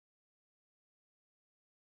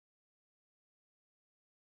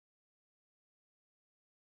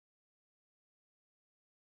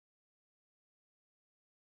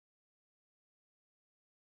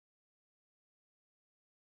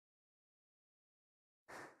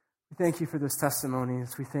We thank you for those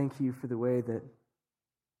testimonies. We thank you for the way that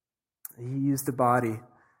you used the body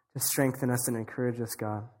to strengthen us and encourage us,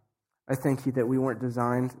 God. I thank you that we weren't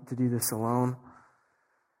designed to do this alone.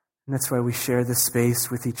 And that's why we share this space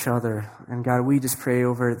with each other. And God, we just pray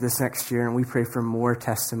over this next year, and we pray for more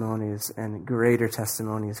testimonies and greater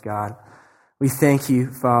testimonies, God. We thank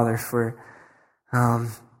you, Father, for,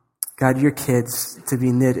 God, your kids to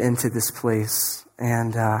be knit into this place,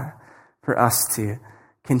 and for us to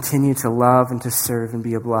continue to love and to serve and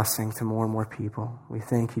be a blessing to more and more people. We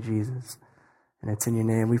thank you, Jesus. And it's in your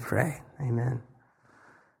name we pray. Amen.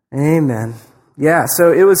 Amen. Yeah,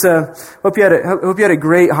 so it was hope you had a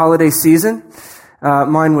great holiday season.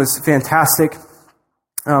 Mine was fantastic.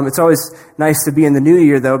 It's always nice to be in the new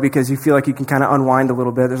year, though, because you feel like you can kind of unwind a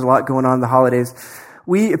little bit. There's a lot going on in the holidays.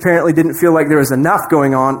 We apparently didn't feel like there was enough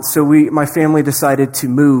going on, so my family decided to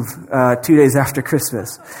move 2 days after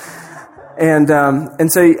Christmas.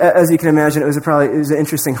 And so, as you can imagine, it was an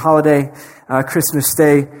interesting holiday, Christmas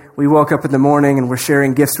Day. We woke up in the morning and we're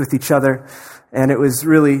sharing gifts with each other, and it was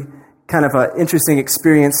really kind of an interesting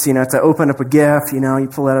experience, to open up a gift, you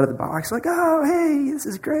pull it out of the box, like, oh, hey, this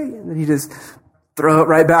is great. And then you just throw it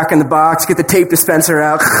right back in the box, get the tape dispenser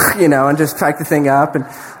out, and just pack the thing up and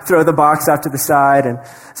throw the box off to the side. And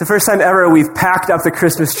it's the first time ever we've packed up the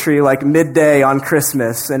Christmas tree like midday on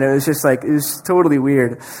Christmas. And it was totally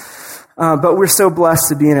weird. But we're so blessed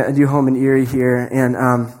to be in a new home in Erie here. And,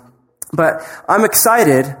 but I'm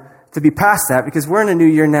excited to be past that because we're in a new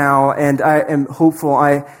year now, and I am hopeful.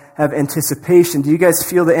 I have anticipation. Do you guys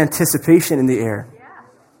feel the anticipation in the air?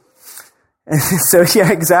 And so,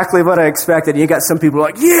 yeah, exactly what I expected. You got some people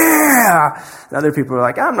like, yeah! And other people are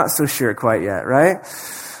like, I'm not so sure quite yet, right?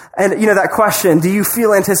 And, that question, do you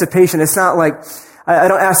feel anticipation? It's not like, I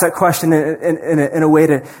don't ask that question in a way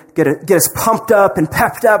to get us pumped up and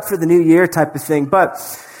pepped up for the new year type of thing. But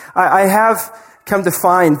I have come to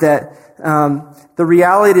find that the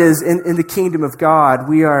reality is in the kingdom of God,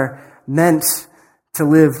 we are meant to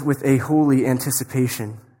live with a holy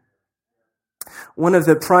anticipation. One of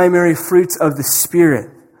the primary fruits of the Spirit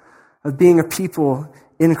of being a people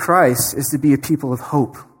in Christ is to be a people of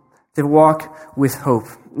hope, to walk with hope.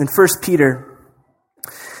 In 1 Peter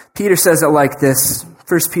says it like this,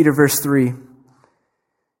 1 Peter verse 3.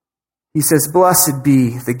 He says, "Blessed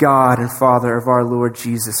be the God and Father of our Lord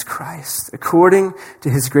Jesus Christ. According to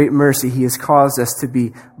his great mercy, he has caused us to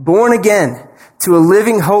be born again to a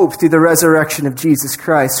living hope through the resurrection of Jesus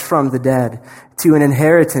Christ from the dead, to an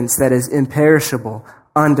inheritance that is imperishable,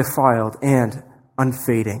 undefiled, and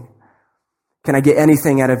unfading." Can I get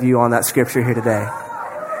anything out of you on that scripture here today?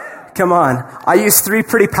 Come on. I use 3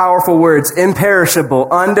 pretty powerful words: imperishable,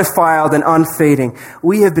 undefiled, and unfading.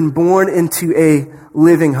 We have been born into a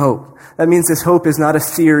living hope. That means this hope is not a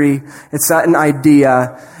theory. It's not an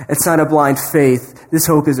idea. It's not a blind faith. This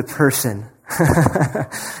hope is a person.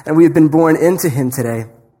 And we have been born into him today.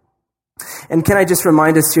 And can I just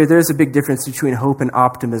remind us here, there's a big difference between hope and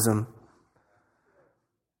optimism.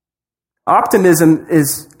 Optimism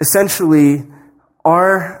is essentially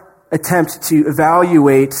our attempt to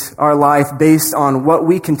evaluate our life based on what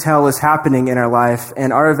we can tell is happening in our life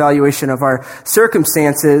and our evaluation of our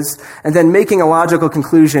circumstances, and then making a logical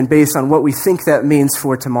conclusion based on what we think that means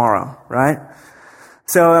for tomorrow, right?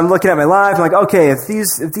 So I'm looking at my life, I'm like, okay, if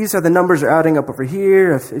these are the numbers are adding up over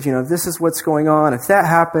here, if this is what's going on, if that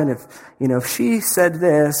happened, if she said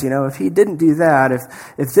this, if he didn't do that,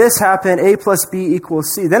 if this happened, A plus B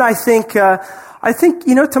equals C, then I think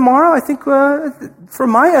tomorrow, for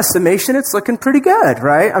my estimation, it's looking pretty good,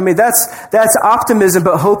 right? I mean, that's optimism,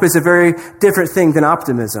 but hope is a very different thing than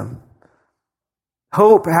optimism.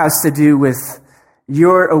 Hope has to do with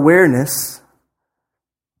your awareness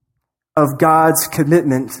of God's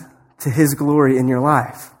commitment to his glory in your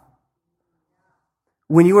life.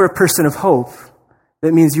 When you are a person of hope,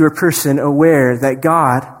 that means you're a person aware that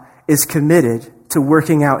God is committed to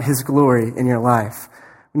working out his glory in your life.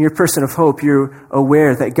 When you're a person of hope, you're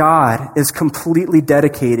aware that God is completely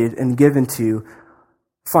dedicated and given to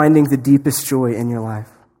finding the deepest joy in your life.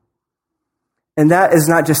 And that is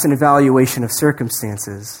not just an evaluation of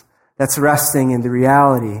circumstances. That's resting in the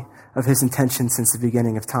reality of his intentions since the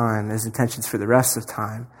beginning of time. His intentions for the rest of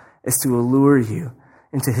time is to allure you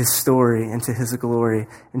into his story, into his glory,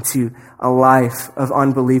 into a life of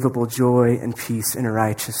unbelievable joy and peace and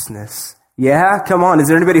righteousness. Yeah? Come on. Is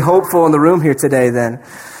there anybody hopeful in the room here today then?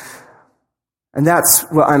 And that's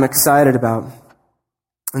what I'm excited about.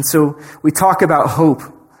 And so we talk about hope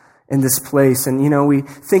in this place. And, we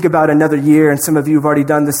think about another year, and some of you have already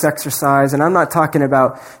done this exercise. And I'm not talking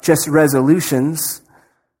about just resolutions.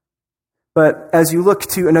 But as you look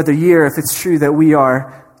to another year, if it's true that we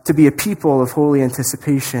are to be a people of holy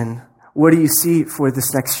anticipation. What do you see for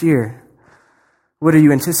this next year? What are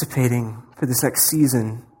you anticipating for this next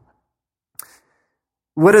season?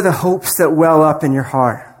 What are the hopes that well up in your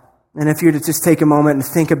heart? And if you were to just take a moment and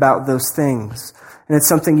think about those things, and it's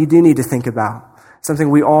something you do need to think about, something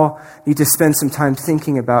we all need to spend some time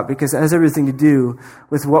thinking about, because it has everything to do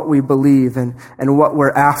with what we believe and what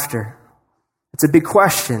we're after. It's a big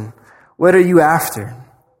question. What are you after?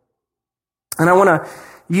 And I want to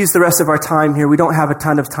use the rest of our time here. We don't have a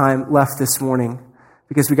ton of time left this morning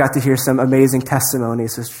because we got to hear some amazing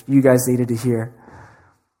testimonies that you guys needed to hear.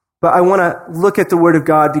 But I want to look at the Word of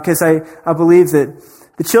God because I believe that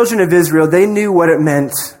the children of Israel, they knew what it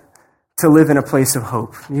meant to live in a place of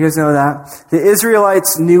hope. You guys know that? The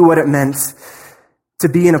Israelites knew what it meant to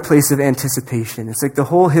be in a place of anticipation. It's like the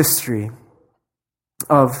whole history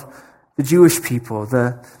of the Jewish people,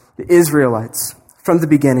 the Israelites, from the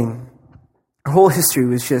beginning. Our whole history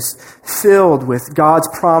was just filled with God's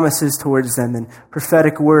promises towards them and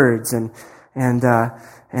prophetic words and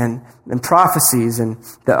prophecies and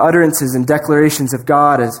the utterances and declarations of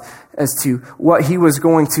God as to what He was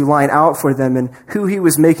going to line out for them and who He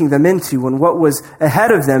was making them into and what was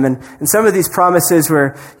ahead of them. And some of these promises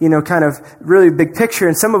were, kind of really big picture,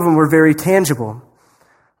 and some of them were very tangible.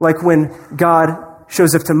 Like when God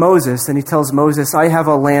shows up to Moses and He tells Moses, I have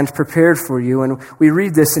a land prepared for you. And we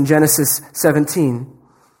read this in Genesis 17.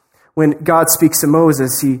 When God speaks to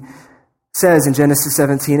Moses, He says in Genesis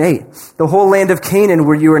 17:8, the whole land of Canaan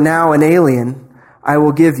where you are now an alien, I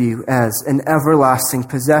will give you as an everlasting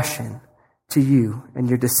possession to you and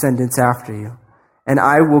your descendants after you. And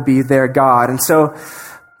I will be their God. And so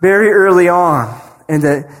very early on in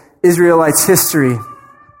the Israelites' history,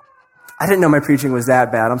 I didn't know my preaching was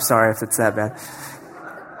that bad. I'm sorry if it's that bad.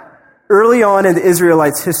 Early on in the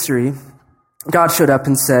Israelites' history, God showed up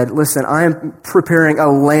and said, listen, I am preparing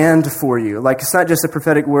a land for you. Like, it's not just a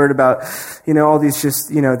prophetic word about, all these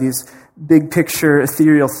these big picture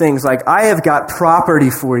ethereal things. Like, I have got property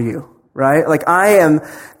for you, right? Like, I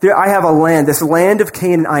have a land, this land of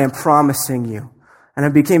Canaan I am promising you. And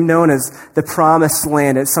it became known as the promised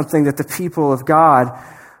land. It's something that the people of God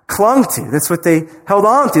clung to. That's what they held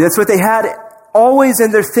on to. That's what they had always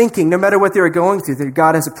in their thinking, no matter what they were going through, that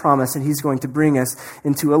God has a promise and He's going to bring us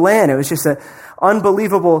into a land. It was just an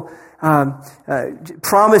unbelievable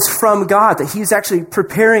promise from God that He's actually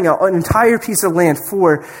preparing an entire piece of land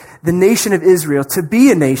for the nation of Israel to be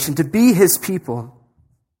a nation, to be His people.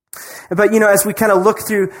 But, as we kind of look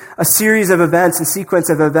through a series of events and sequence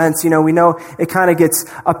of events, we know it kind of gets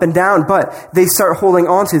up and down, but they start holding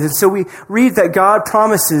on to this. So we read that God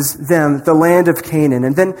promises them the land of Canaan.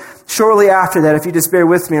 And then shortly after that, if you just bear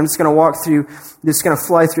with me, I'm just going to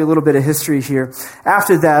fly through a little bit of history here.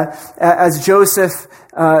 After that, as Joseph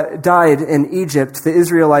died in Egypt, the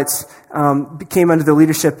Israelites came under the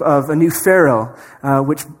leadership of a new Pharaoh,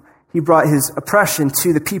 which he brought his oppression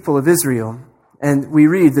to the people of Israel. And we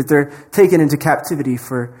read that they're taken into captivity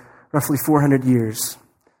for roughly 400 years,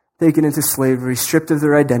 taken into slavery, stripped of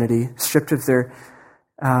their identity, stripped of their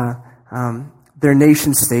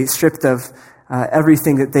nation state, stripped of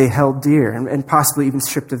everything that they held dear, and possibly even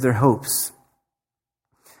stripped of their hopes.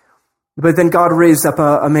 But then God raised up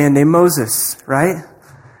a man named Moses, right?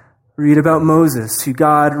 Read about Moses, who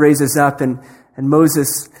God raises up, and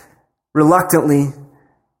Moses reluctantly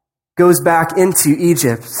goes back into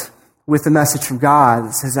Egypt with a message from God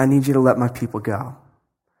that says, I need you to let my people go.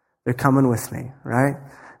 They're coming with me, right?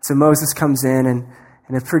 So Moses comes in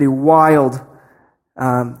a pretty wild,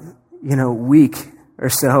 week or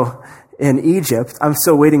so in Egypt. I'm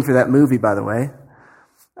still waiting for that movie, by the way.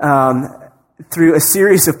 Through a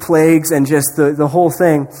series of plagues and just the whole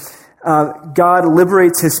thing, God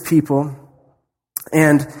liberates His people,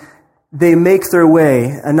 and they make their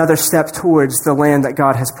way another step towards the land that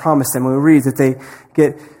God has promised them. We read that they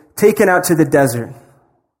get taken out to the desert.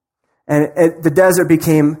 And the desert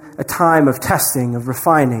became a time of testing, of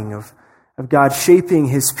refining, of God shaping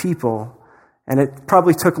His people. And it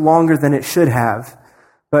probably took longer than it should have.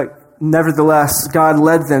 But nevertheless, God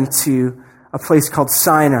led them to a place called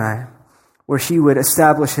Sinai, where He would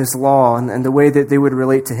establish His law and the way that they would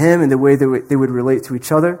relate to Him and the way that they would relate to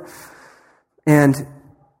each other. And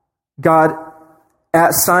God,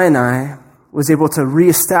 at Sinai, was able to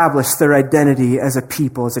reestablish their identity as a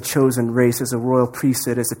people, as a chosen race, as a royal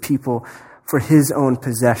priesthood, as a people for His own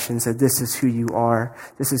possession. Said, this is who you are.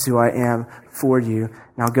 This is who I am for you.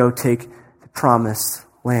 Now go take the promised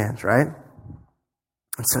land, right?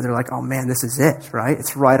 And so they're like, oh man, this is it, right?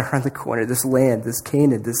 It's right around the corner. This land, this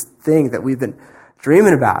Canaan, this thing that we've been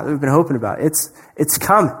dreaming about, that we've been hoping about. It's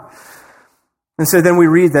coming. And so then we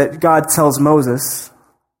read that God tells Moses,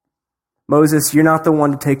 Moses, you're not the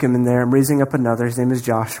one to take him in there. I'm raising up another. His name is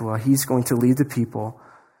Joshua. He's going to lead the people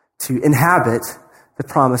to inhabit the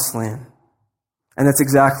promised land. And that's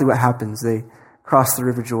exactly what happens. They cross the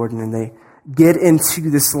River Jordan and they get into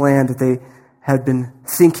this land that they had been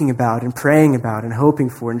thinking about and praying about and hoping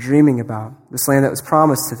for and dreaming about. This land that was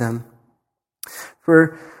promised to them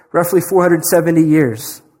for roughly 470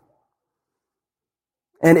 years.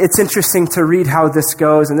 And it's interesting to read how this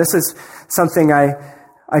goes. And this is something I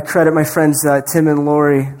credit my friends Tim and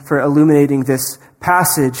Lori for illuminating this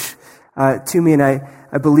passage to me. And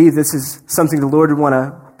I believe this is something the Lord would want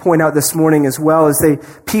to point out this morning as well. As the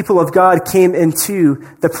people of God came into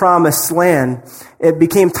the promised land, it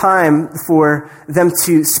became time for them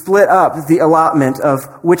to split up the allotment of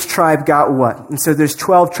which tribe got what. And so there's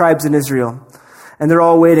 12 tribes in Israel. And they're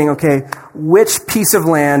all waiting, okay, which piece of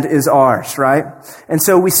land is ours, right? And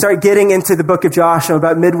so we start getting into the book of Joshua.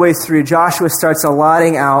 About midway through, Joshua starts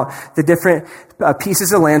allotting out the different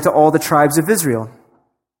pieces of land to all the tribes of Israel.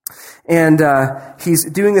 And he's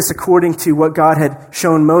doing this according to what God had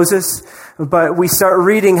shown Moses. But we start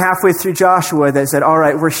reading halfway through Joshua that said, all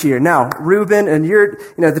right, we're here. Now, Reuben, and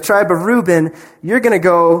the tribe of Reuben, you're going to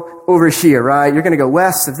go over here, right? You're going to go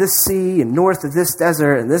west of this sea and north of this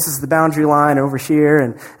desert, and this is the boundary line over here.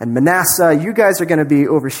 And Manasseh, you guys are going to be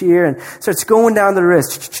over here. And so it's going down the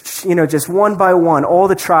list, just one by one. All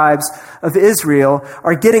the tribes of Israel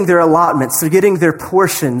are getting their allotments. They're getting their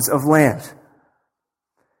portions of land.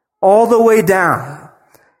 All the way down.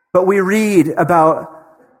 But we read about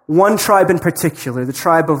one tribe in particular, the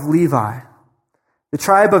tribe of Levi. The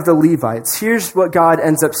tribe of the Levites. Here's what God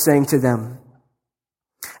ends up saying to them.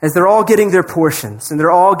 As they're all getting their portions, and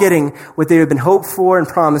they're all getting what they have been hoped for and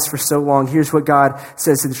promised for so long, here's what God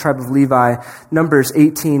says to the tribe of Levi. Numbers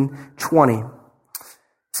 18:20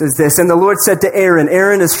 says this, and the Lord said to Aaron,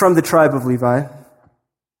 Aaron is from the tribe of Levi.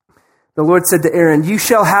 The Lord said to Aaron, you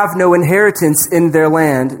shall have no inheritance in their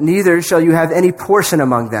land, neither shall you have any portion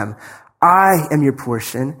among them. I am your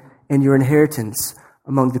portion and your inheritance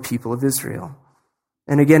among the people of Israel.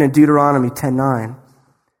 And again in Deuteronomy 10:9,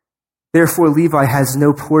 therefore Levi has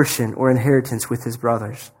no portion or inheritance with his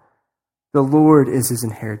brothers. The Lord is his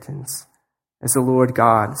inheritance, as the Lord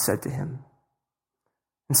God said to him.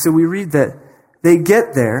 And so we read that they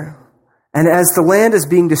get there, and as the land is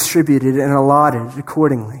being distributed and allotted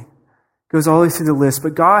accordingly, goes all the way through the list,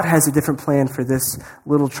 but God has a different plan for this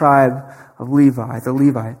little tribe of Levi, the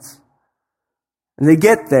Levites. And they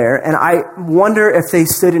get there, and I wonder if they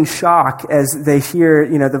stood in shock as they hear,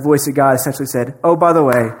 the voice of God essentially said, oh, by the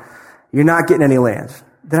way, you're not getting any land.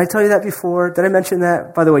 Did I tell you that before? Did I mention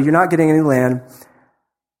that? By the way, you're not getting any land.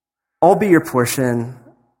 I'll be your portion,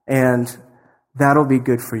 and that'll be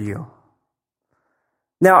good for you.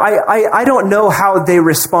 Now, I don't know how they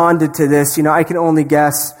responded to this. I can only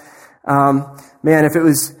guess. If it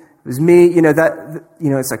was me,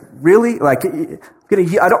 it's like, really? Like, can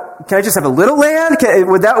I just have a little land?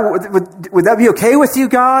 Would that be okay with you,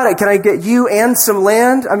 God? Can I get you and some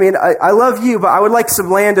land? I mean, I love you, but I would like some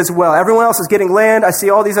land as well. Everyone else is getting land. I see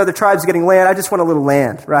all these other tribes getting land. I just want a little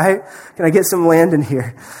land, right? Can I get some land in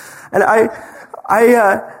here? And I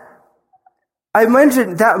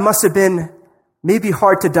imagine that must have been maybe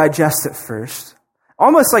hard to digest at first.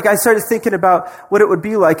 Almost like I started thinking about what it would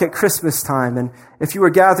be like at Christmas time, and if you were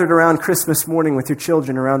gathered around Christmas morning with your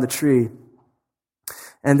children around the tree,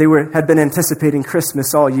 and they had been anticipating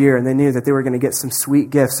Christmas all year, and they knew that they were going to get some sweet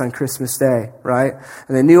gifts on Christmas Day, right?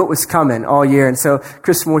 And they knew it was coming all year, and so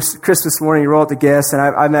Christmas morning, you roll out the gifts, and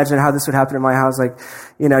I imagine how this would happen in my house, like,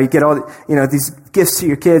 you get all, these gifts to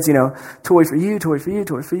your kids, toy for you, toy for you,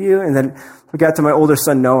 toy for you, and then we got to my older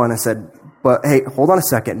son Noah, and I said, but hey, hold on a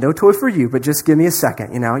second. No toy for you, but just give me a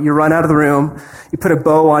second. You run out of the room. You put a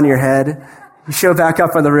bow on your head. You show back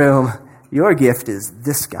up in the room. Your gift is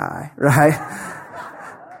this guy, right?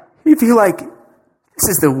 You'd be like, this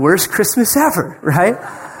is the worst Christmas ever, right?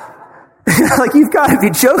 Like, you've got to be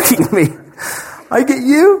joking me. I get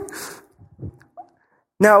you?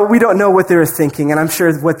 Now, we don't know what they were thinking, and I'm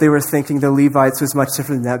sure what they were thinking, the Levites, was much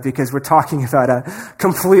different than that, because we're talking about a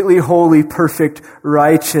completely holy, perfect,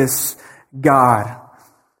 righteous God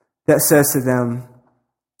that says to them,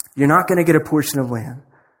 you're not going to get a portion of land,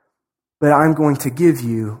 but I'm going to give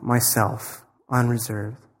you myself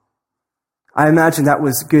unreserved. I imagine that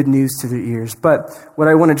was good news to their ears. But what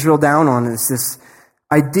I want to drill down on is this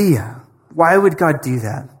idea. Why would God do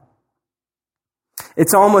that?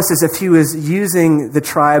 It's almost as if he was using the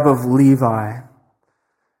tribe of Levi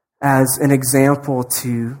as an example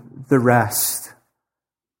to the rest.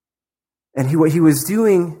 And what he was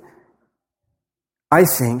doing, I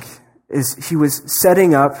think, is he was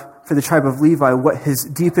setting up for the tribe of Levi what his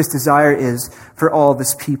deepest desire is for all of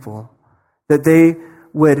his people. That they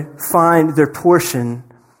would find their portion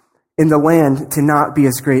in the land to not be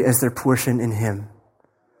as great as their portion in him.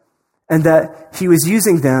 And that he was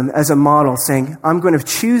using them as a model, saying, I'm going to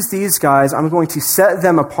choose these guys, I'm going to set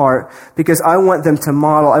them apart because I want them to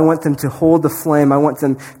model, I want them to hold the flame, I want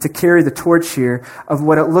them to carry the torch here of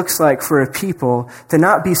what it looks like for a people to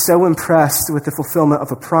not be so impressed with the fulfillment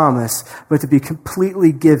of a promise, but to be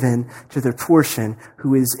completely given to their portion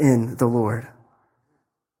who is in the Lord.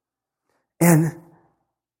 And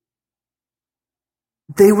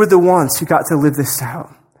they were the ones who got to live this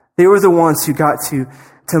out. They were the ones who got to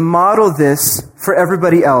model this for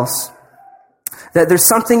everybody else. That there's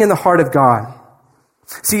something in the heart of God.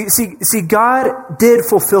 See, God did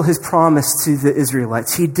fulfill his promise to the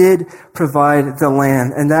Israelites. He did provide the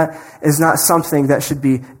land, and that is not something that should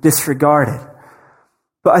be disregarded.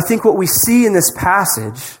 But I think what we see in this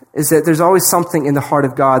passage is that there's always something in the heart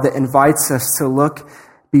of God that invites us to look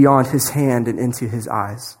beyond his hand and into his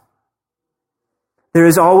eyes. There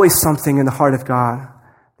is always something in the heart of God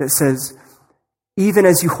that says, even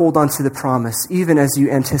as you hold on to the promise, even as you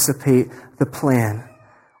anticipate the plan,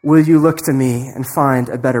 will you look to me and find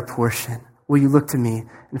a better portion? Will you look to me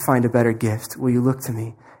and find a better gift? Will you look to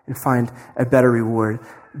me and find a better reward?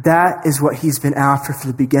 That is what he's been after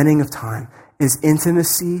from the beginning of time, is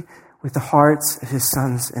intimacy with the hearts of his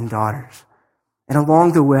sons and daughters. And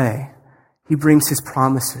along the way, he brings his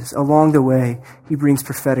promises. Along the way, he brings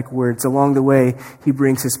prophetic words. Along the way, he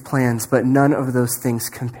brings his plans. But none of those things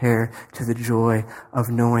compare to the joy of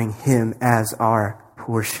knowing him as our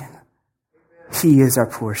portion. He is our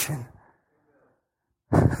portion.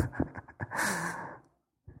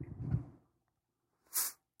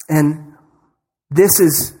 And this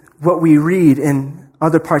is what we read in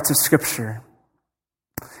other parts of Scripture.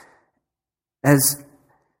 As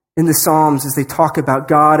in the Psalms, as they talk about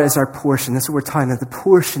God as our portion, that's what we're talking about. The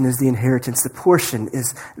portion is the inheritance. The portion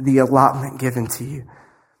is the allotment given to you.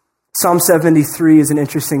 Psalm 73 is an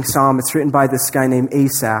interesting psalm. It's written by this guy named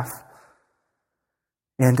Asaph.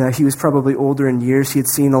 And he was probably older in years. He had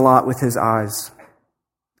seen a lot with his eyes.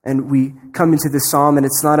 And we come into this psalm, and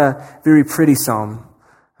it's not a very pretty psalm.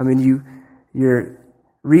 I mean, you're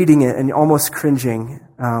reading it and you're almost cringing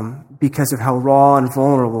because of how raw and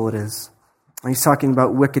vulnerable it is. And he's talking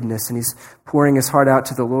about wickedness, and he's pouring his heart out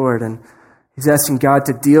to the Lord, and he's asking God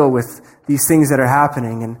to deal with these things that are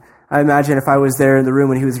happening. And I imagine if I was there in the room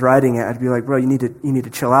when he was writing it, I'd be like, bro, you need to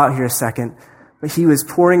chill out here a second. But he was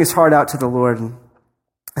pouring his heart out to the Lord,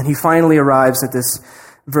 and he finally arrives at this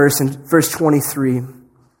verse in verse 23.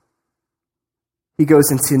 He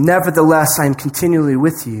goes into, nevertheless, I am continually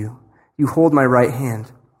with you. You hold my right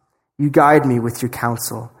hand. You guide me with your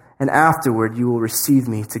counsel, and afterward you will receive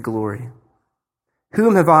me to glory.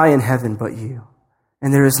 Whom have I in heaven but you?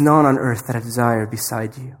 And there is none on earth that I desire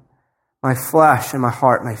beside you. My flesh and my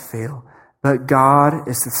heart may fail, but God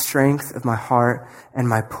is the strength of my heart and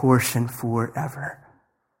my portion forever.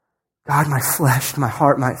 God, my flesh and my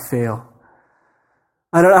heart might fail.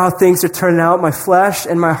 I don't know how things are turning out. My flesh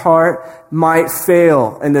and my heart might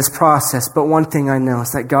fail in this process, but one thing I know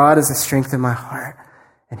is that God is the strength of my heart,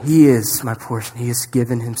 and he is my portion. He has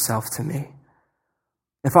given himself to me.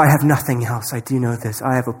 If I have nothing else, I do know this.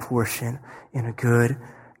 I have a portion in a good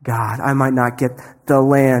God. I might not get the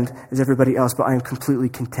land as everybody else, but I am completely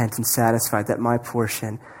content and satisfied that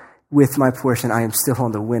with my portion, I am still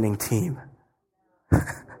on the winning team.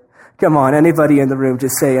 Come on, anybody in the room,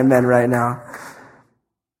 just say amen right now.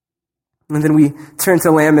 And then we turn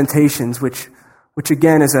to Lamentations, which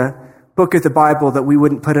again is a book of the Bible that we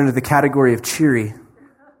wouldn't put under the category of cheery.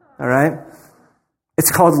 All right?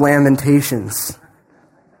 It's called Lamentations.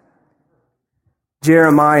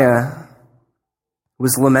 Jeremiah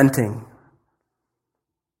was lamenting.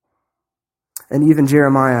 And even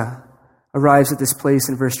Jeremiah arrives at this place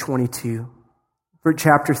in verse 22.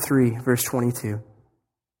 Chapter 3, verse 22.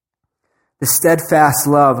 The steadfast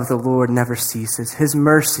love of the Lord never ceases. His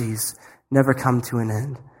mercies never come to an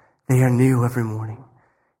end. They are new every morning.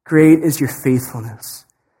 Great is your faithfulness.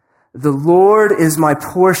 The Lord is my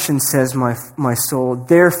portion, says my soul.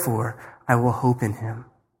 Therefore, I will hope in him.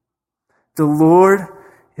 The Lord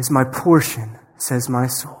is my portion, says my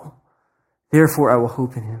soul. Therefore, I will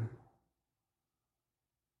hope in him.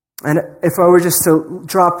 And if I were just to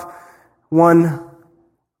drop one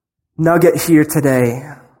nugget here today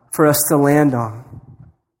for us to land on,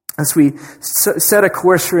 as we set a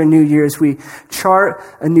course for a new year, as we chart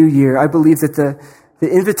a new year, I believe that the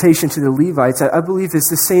invitation to the Levites, I believe is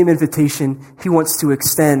the same invitation he wants to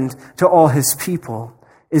extend to all his people,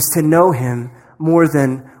 is to know him more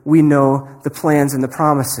than we know the plans and the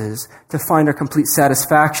promises to find our complete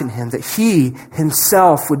satisfaction in him, that he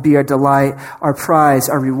himself would be our delight, our prize,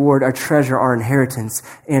 our reward, our treasure, our inheritance,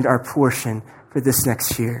 and our portion for this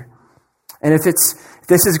next year. And if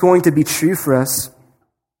this is going to be true for us,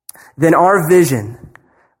 then our vision,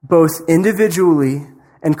 both individually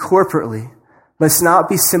and corporately, must not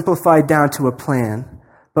be simplified down to a plan,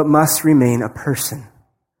 but must remain a person.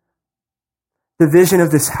 The vision of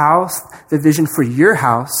this house, the vision for your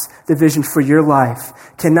house, the vision for your life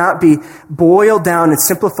cannot be boiled down and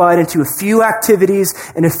simplified into a few activities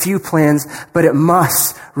and a few plans, but it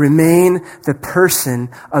must remain the person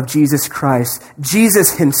of Jesus Christ.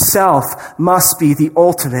 Jesus himself must be the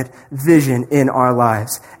ultimate vision in our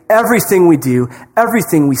lives. Everything we do,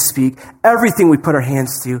 everything we speak, everything we put our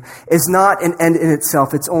hands to is not an end in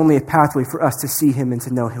itself. It's only a pathway for us to see him and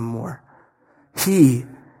to know him more. He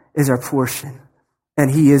is our portion. And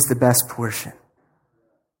he is the best portion.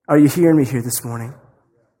 Are you hearing me here this morning?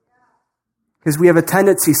 Because we have a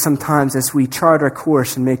tendency sometimes as we chart our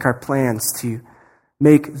course and make our plans to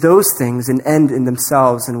make those things an end in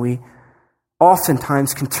themselves, and we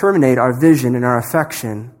oftentimes can terminate our vision and our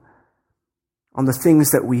affection on the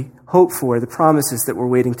things that we hope for, the promises that we're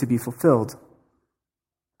waiting to be fulfilled.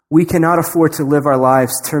 We cannot afford to live our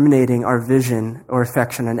lives terminating our vision or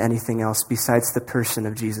affection on anything else besides the person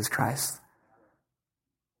of Jesus Christ.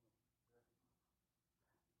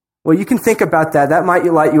 Well, you can think about that. That might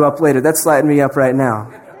light you up later. That's lighting me up right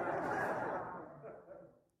now.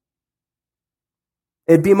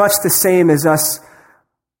 It'd be much the same as us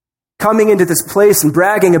coming into this place and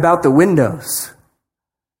bragging about the windows.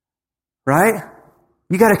 Right?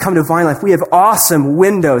 You got to come to Vine Life. We have awesome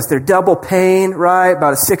windows. They're double pane, right?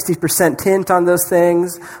 About a 60% tint on those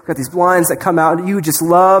things. We've got these blinds that come out. You just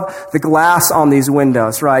love the glass on these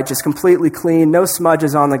windows, right? Just completely clean. No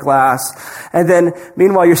smudges on the glass. And then,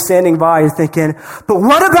 meanwhile, you're standing by, you're thinking, but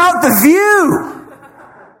what about the view?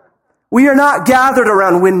 We are not gathered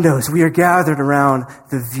around windows. We are gathered around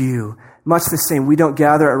the view. Much the same, we don't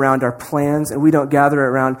gather around our plans, and we don't gather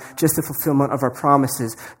around just the fulfillment of our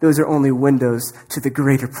promises. Those are only windows to the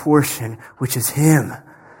greater portion, which is him.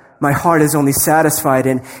 My heart is only satisfied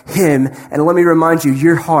in him. And let me remind you,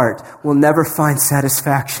 your heart will never find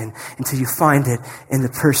satisfaction until you find it in the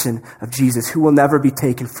person of Jesus, who will never be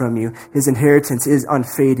taken from you. His inheritance is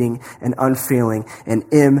unfading and unfailing and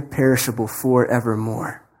imperishable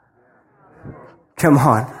forevermore. Come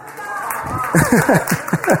on.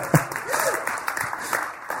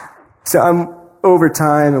 So I'm over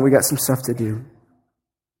time, and we got some stuff to do.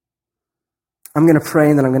 I'm going to pray,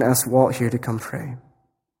 and then I'm going to ask Walt here to come pray.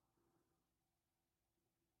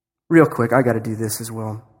 Real quick, I got to do this as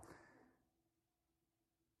well.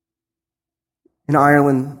 In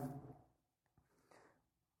Ireland,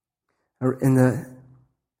 in the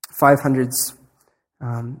 500s,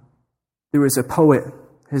 there was a poet.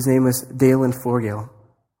 His name was Dalen Forgill.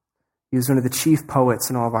 He was one of the chief poets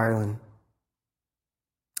in all of Ireland.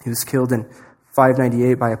 He was killed in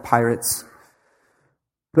 598 by pirates.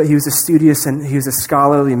 But he was a studious and he was a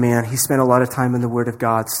scholarly man. He spent a lot of time in the Word of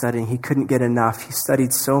God studying. He couldn't get enough. He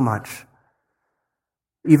studied so much,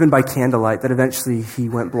 even by candlelight, that eventually he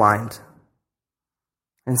went blind.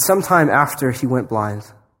 And sometime after he went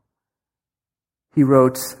blind, he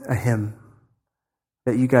wrote a hymn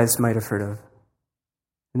that you guys might have heard of.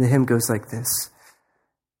 And the hymn goes like this: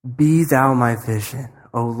 Be thou my vision,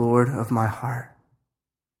 O Lord of my heart.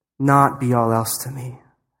 Not be all else to me,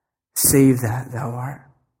 save that thou art.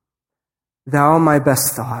 Thou my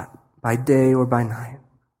best thought, by day or by night,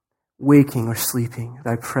 waking or sleeping,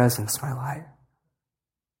 thy presence my light.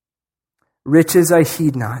 Riches I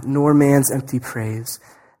heed not, nor man's empty praise.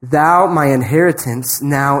 Thou my inheritance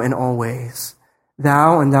now and always.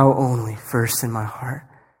 Thou and thou only, first in my heart.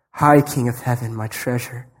 High King of heaven, my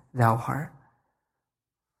treasure, thou art.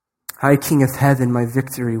 High King of heaven, my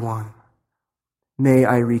victory won. May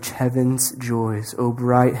I reach heaven's joys, O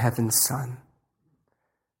bright heaven's sun.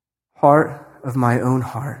 Heart of my own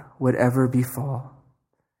heart, whatever befall,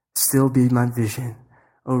 still be my vision,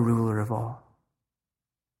 O ruler of all.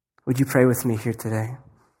 Would you pray with me here today?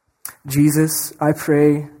 Jesus, I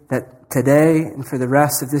pray that today and for the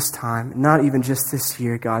rest of this time, not even just this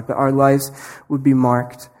year, God, but our lives would be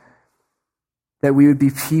marked, that we would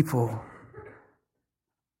be people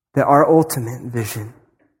that our ultimate vision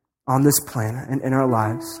on this planet and in our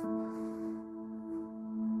lives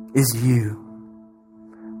is you.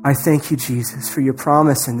 I thank you, Jesus, for your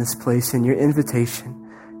promise in this place and your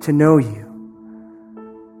invitation to know you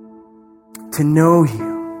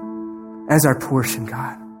as our portion,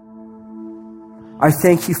 God. I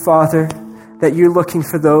thank you, Father, that you're looking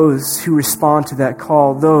for those who respond to that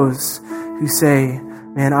call, those who say,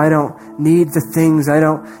 man, I don't need the things. I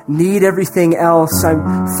don't need everything else.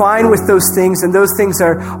 I'm fine with those things, and those things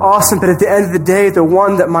are awesome. But at the end of the day, the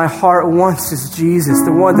one that my heart wants is Jesus.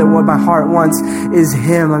 The one that what my heart wants is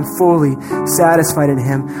Him. I'm fully satisfied in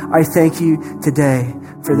Him. I thank you today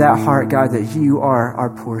for that heart, God, that you are our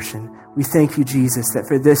portion. We thank you, Jesus, that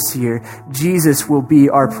for this year, Jesus will be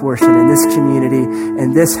our portion in this community,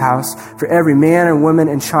 in this house, for every man and woman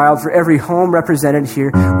and child, for every home represented here.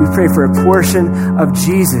 We pray for a portion of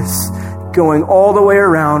Jesus going all the way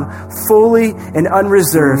around, fully and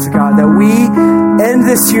unreserved, God, that we end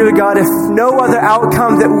this year, God, if no other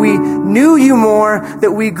outcome, that we knew you more,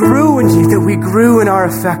 that we grew in you, that we grew in our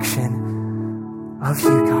affection of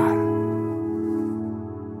you, God.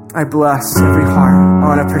 I bless every heart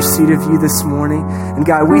on a pursuit of you this morning. And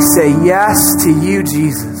God, we say yes to you,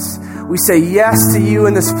 Jesus. We say yes to you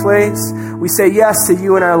in this place. We say yes to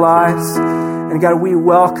you in our lives. And God, we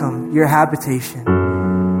welcome your habitation.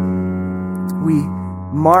 We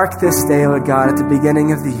mark this day, Lord God, at the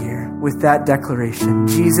beginning of the year with that declaration.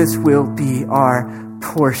 Jesus will be our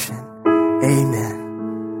portion.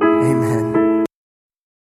 Amen. Amen.